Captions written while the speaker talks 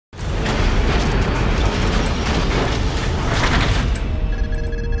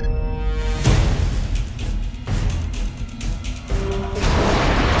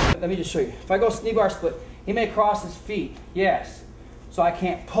me just show you. If I go knee bar split, he may cross his feet, yes. So I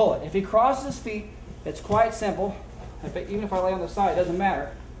can't pull it. If he crosses his feet, it's quite simple. Even if I lay on the side, it doesn't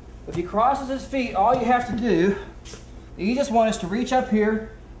matter. If he crosses his feet, all you have to do, the easiest one is to reach up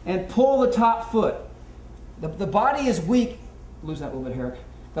here and pull the top foot. The body is weak. Lose that little bit here.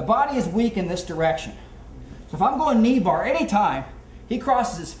 The body is weak in this direction. So if I'm going knee bar, anytime he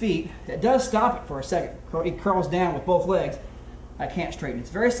crosses his feet, it does stop it for a second. He curls down with both legs. I can't straighten. It's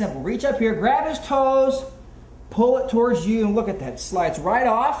very simple. Reach up here, grab his toes, pull it towards you, and look at that. It slides right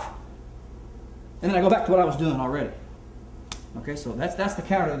off. And then I go back to what I was doing already. Okay, so that's the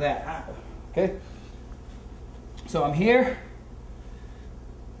counter to that. Okay? So I'm here.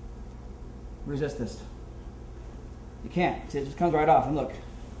 Resist this. You can't. See, it just comes right off. And look,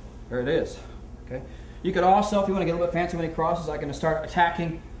 there it is. Okay? You could also, if you want to get a little bit fancy when he crosses, I can start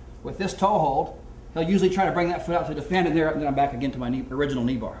attacking with this toe hold. He'll usually try to bring that foot out to defend, and then I'm back again to my original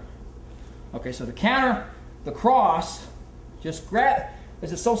knee bar. Okay, so to counter the cross, just grab,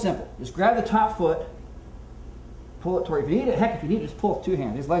 this is so simple. Just grab the top foot, pull it toward you. If you need it, heck, if you need it, just pull it with two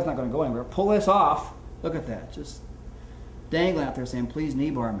hands. His leg's not going to go anywhere. Pull this off. Look at that. Just dangling out there saying, please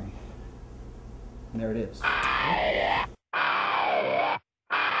knee bar me. And there it is.